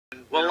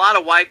Well, a lot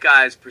of white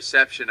guys'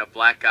 perception of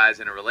black guys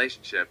in a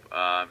relationship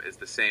is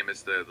the same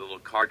as the little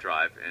car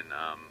drive in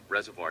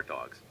Reservoir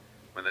Dogs,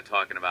 when they're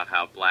talking about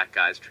how black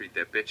guys treat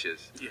their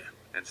bitches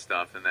and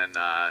stuff, and then...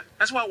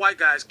 That's why white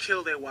guys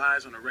kill their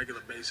wives on a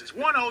regular basis.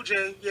 One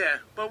OJ, yeah,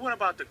 but what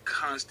about the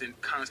constant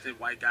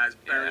white guys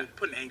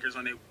putting anchors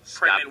on their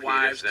pregnant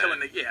wives, killing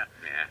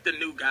the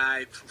new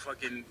guy who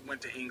fucking went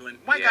to England.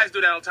 White guys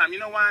do that all the time. You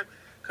know why?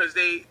 Because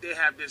they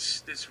have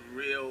this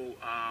real,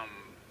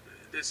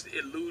 this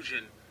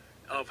illusion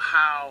of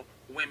how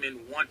women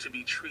want to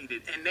be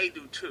treated, and they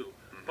do too.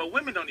 But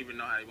women don't even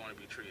know how they want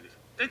to be treated.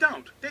 They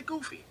don't. They're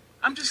goofy.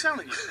 I'm just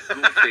telling you.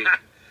 Goofy.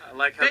 I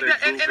like how they're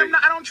goofy. And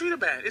I don't treat her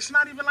bad. It's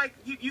not even like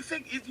you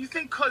think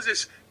because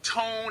it's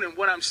tone and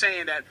what I'm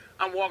saying that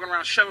I'm walking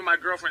around shoving my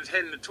girlfriend's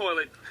head in the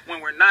toilet when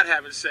we're not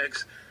having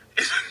sex.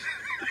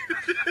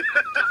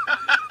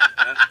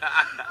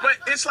 But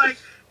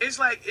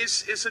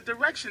it's a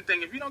direction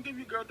thing. If you don't give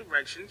your girl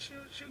direction,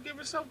 she'll give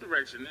herself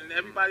direction. And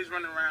everybody's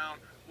running around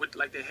with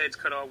like their heads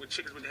cut off, with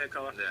chickens with their head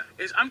cut off.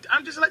 Yeah.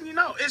 I'm just letting you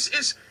know.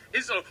 It's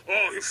oh,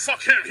 you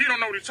fuck him. He don't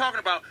know what he's talking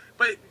about.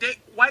 But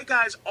white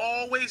guys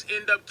always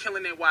end up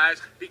killing their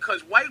wives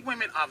because white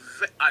women are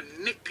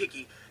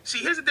nitpicky. See,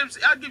 here's the difference.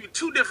 I'll give you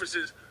two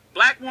differences: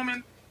 black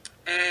woman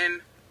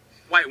and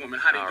white woman.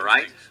 How they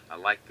do things. I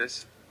like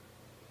this.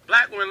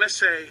 Black women, let's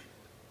say,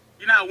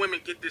 you know how women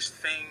get this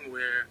thing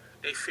where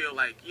they feel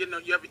like, you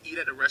ever eat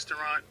at a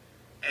restaurant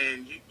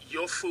and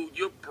your food,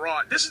 you're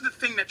brought. This is the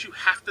thing that you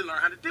have to learn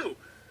how to do.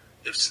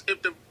 If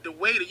the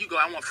waiter, you go,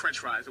 I want French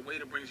fries. The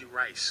waiter brings you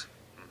rice,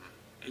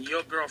 and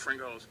your girlfriend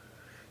goes,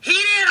 he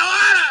didn't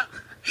order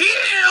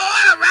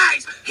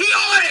rice. He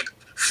ordered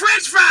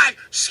French fries.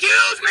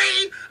 Excuse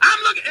me,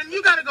 I'm looking, and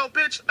you gotta go,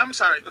 bitch. I'm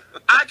sorry.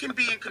 I can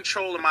be in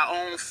control of my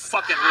own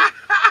fucking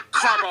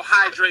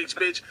carbohydrates,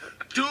 bitch.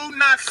 Do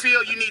not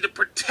feel you need to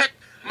protect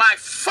my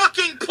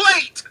fucking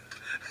plate.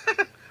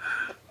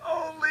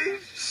 Holy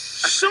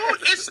Soon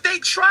they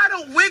try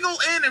to wiggle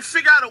in and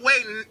figure out a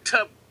way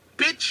to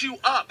bitch you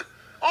up.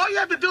 All you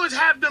have to do is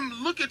have them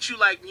look at you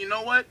like, you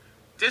know what?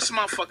 This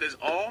motherfucker's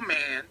all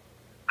man.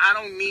 I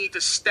don't need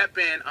to step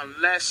in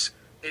unless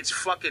it's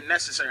fucking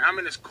necessary. I'm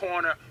in his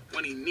corner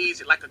when he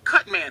needs it, like a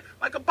cut man,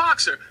 like a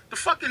boxer. The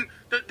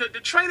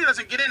trainer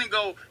doesn't get in and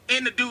go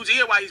in the dude's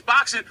ear while he's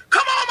boxing.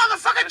 Come on,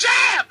 motherfucker,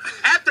 jab!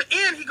 At the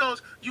end, he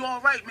goes, you all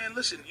right, man?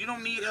 Listen, you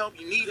don't need help.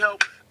 You need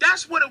help.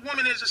 That's what a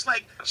woman is. It's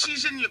like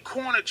she's in your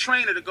corner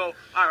trainer to go,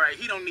 all right,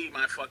 he don't need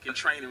my fucking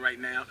training right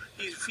now.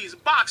 He's a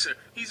boxer.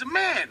 He's a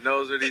man.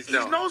 Knows what he's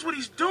doing. He knows what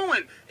he's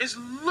doing. It's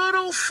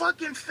little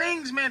fucking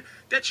things, man,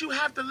 that you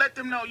have to let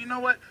them know, you know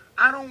what?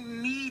 I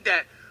don't need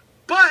that.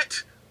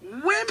 But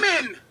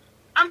women,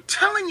 I'm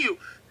telling you,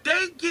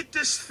 they get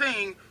this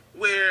thing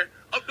where,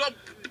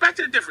 back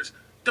to the difference.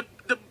 The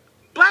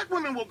black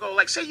women will go,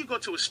 like, say you go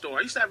to a store.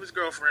 I used to have this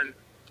girlfriend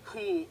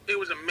who, it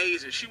was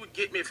amazing. She would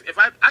get me, if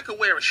I could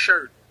wear a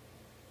shirt,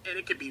 and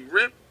it could be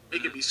ripped,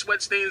 it could be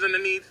sweat stains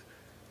underneath,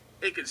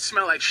 it could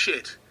smell like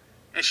shit,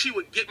 and she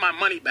would get my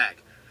money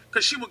back.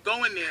 Because she would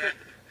go in there,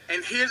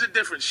 and here's the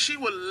difference. She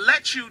would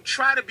let you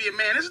try to be a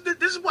man.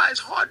 This is why it's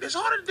hard. It's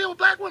harder to deal with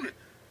black women.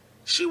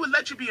 She would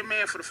let you be a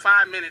man for the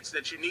 5 minutes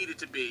that you needed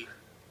to be,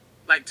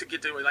 like, to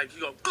get there. Like,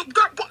 you go in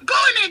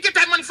there and get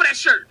that money for that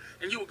shirt.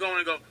 And you would go in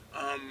and go,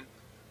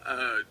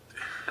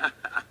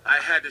 I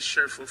had this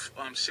shirt for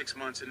 6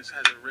 months, and it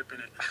has a rip in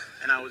it.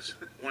 And I was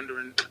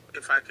wondering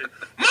if I could...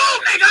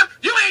 Move, nigga!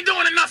 You ain't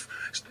doing enough!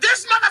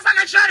 This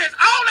motherfucking shirt it's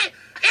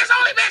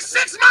only been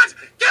 6 months!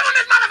 Give him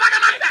this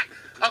motherfucking money back!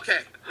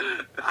 Okay.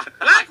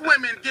 Black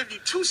women give you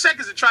 2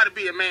 seconds to try to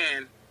be a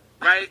man,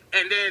 right?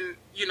 And then,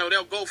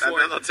 they'll go for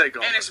it. They'll take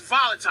over. And it's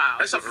volatile.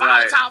 It's a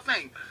volatile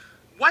thing.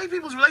 White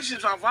people's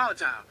relationships aren't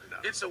volatile. No.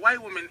 It's a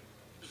white woman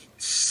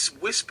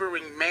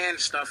whispering man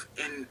stuff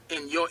in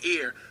your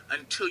ear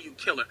until you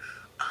kill her.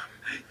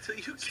 Until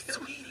you kill her.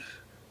 Sweetie,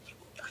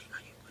 are you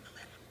gonna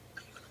let him?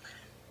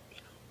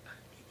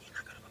 You're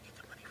not gonna go get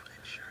the money for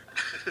that shirt.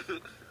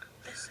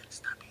 Listen,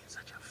 stop being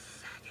such a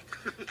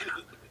faggot.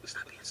 And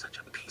stop being such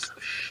a piece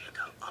of shit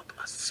up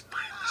a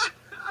spineless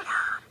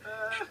worm.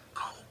 And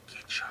go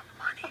get your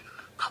money.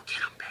 Go get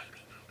him,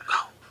 baby.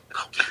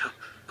 Go get him.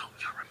 Go,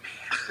 you're a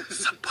man.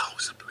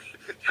 Supposedly,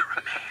 you're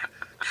a man.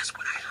 That's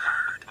what I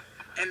heard.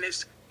 And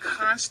this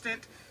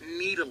constant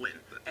needling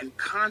and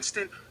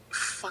constant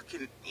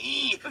fucking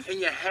in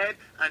your head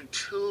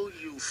until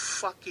you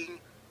fucking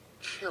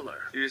kill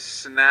her. You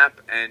snap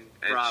and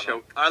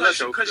choke.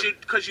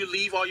 Because you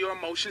leave all your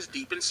emotions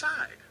deep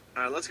inside.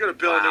 All right, let's go to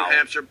Bill in New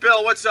Hampshire.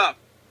 Bill, what's up?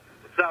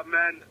 What's up,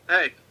 man?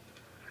 Hey.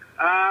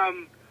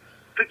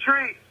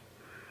 Patrice,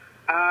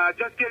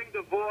 just getting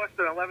divorced,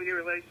 an 11-year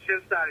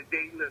relationship, started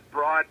dating this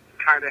broad,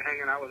 kind of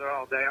hanging out with her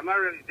all day. I'm not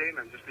really dating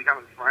her, I'm just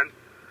becoming friends.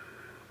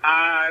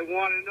 I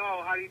want to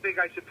know, how do you think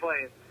I should play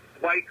it?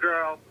 White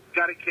girl,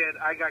 got a kid,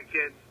 I got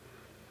kids.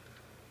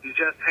 You're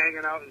just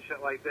hanging out and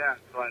shit like that.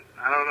 But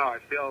I don't know, I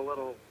feel a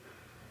little,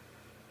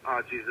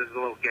 oh, geez, this is a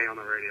little gay on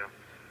the radio.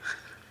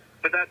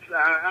 But that's,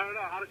 I don't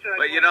know, how should I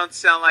But you don't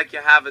sound like you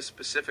have a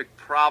specific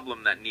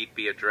problem that need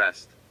be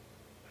addressed.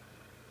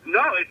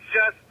 No, it's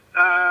just,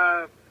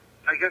 I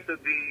guess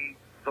it'd be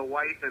the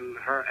wife and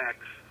her ex,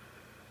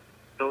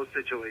 those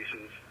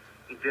situations,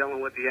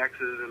 dealing with the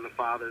exes and the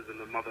fathers and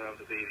the mother of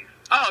the babies.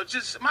 Oh,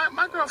 just,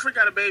 my girlfriend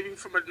got a baby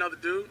from another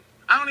dude.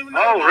 I don't even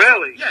know. Oh,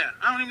 really? Yeah,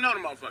 I don't even know the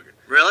motherfucker.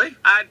 Really?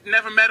 I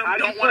never met him.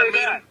 Don't want to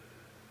meet him.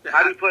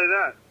 How do you play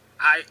that?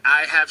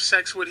 I have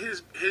sex with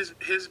his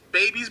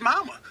baby's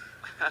mama.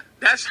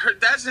 That's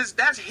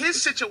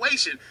his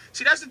situation.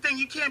 See, that's the thing.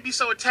 You can't be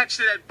so attached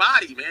to that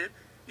body, man.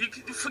 You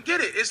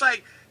forget it. It's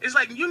like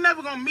you're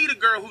never gonna meet a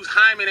girl whose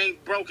hymen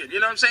ain't broken.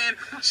 You know what I'm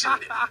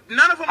saying?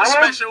 None of them are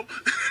special.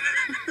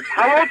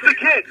 How old's the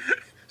kid?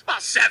 It's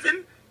about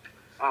 7.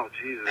 Oh,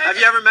 Jesus. Have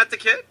you ever met the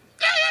kid?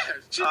 Yeah.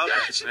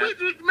 She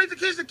make the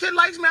kids. The kid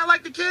likes me. I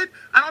like the kid.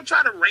 I don't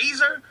try to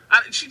raise her.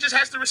 She just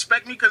has to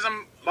respect me because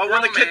I'm a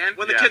grown man.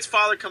 When the kid's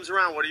father comes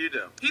around, what do you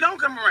do? He don't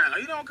come around.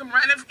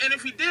 And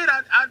if he did,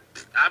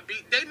 I'd be.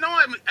 They know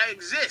I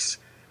exist.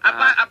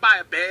 I buy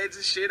her beds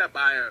and shit. I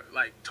buy her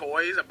like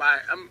toys.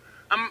 I'm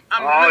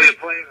really, you're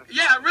playing.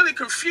 Yeah, I really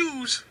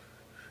confuse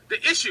the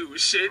issue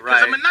with shit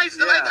because Right. I'm a nice.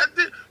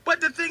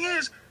 But the thing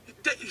is,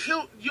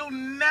 you'll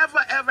never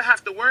ever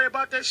have to worry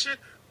about that shit.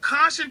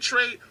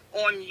 Concentrate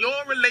on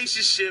your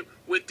relationship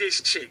with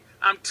this chick.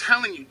 I'm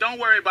telling you, don't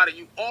worry about it.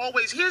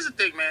 Here's the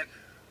thing, man.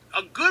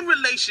 A good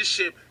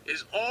relationship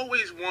is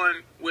always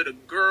one where the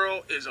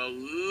girl is a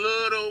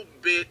little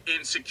bit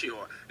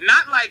insecure.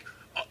 Not like,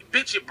 oh,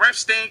 bitch, your breath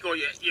stink or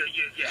your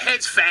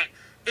head's fat.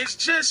 It's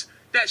just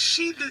that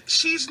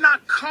she's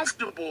not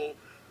comfortable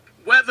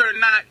whether or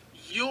not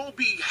you'll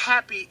be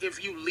happy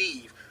if you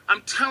leave.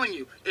 I'm telling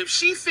you, if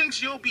she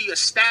thinks you'll be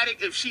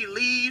ecstatic if she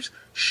leaves,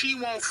 she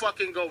won't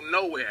fucking go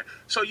nowhere.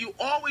 So you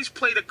always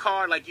play the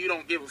card like you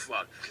don't give a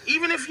fuck,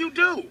 even if you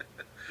do.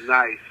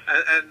 Nice.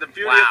 And the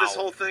beauty of this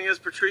whole thing is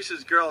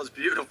Patrice's girl is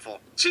beautiful.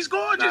 She's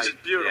gorgeous. Nice. She's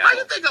beautiful. How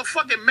you think a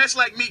fucking mess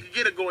like me could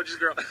get a gorgeous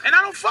girl? And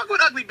I don't fuck with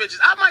ugly bitches.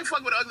 I might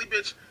fuck with an ugly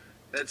bitch.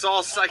 It's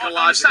all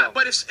psychological.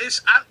 But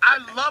I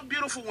love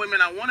beautiful women.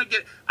 I want to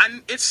get.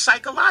 It's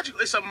psychological.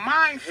 It's a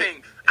mind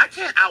thing. I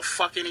can't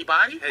outfuck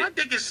anybody. Hey, my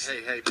dick is.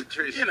 Hey,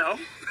 Patrice. You know,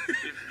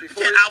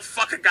 can't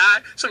outfuck a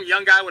guy. Some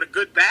young guy with a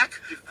good back.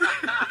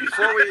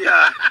 Before we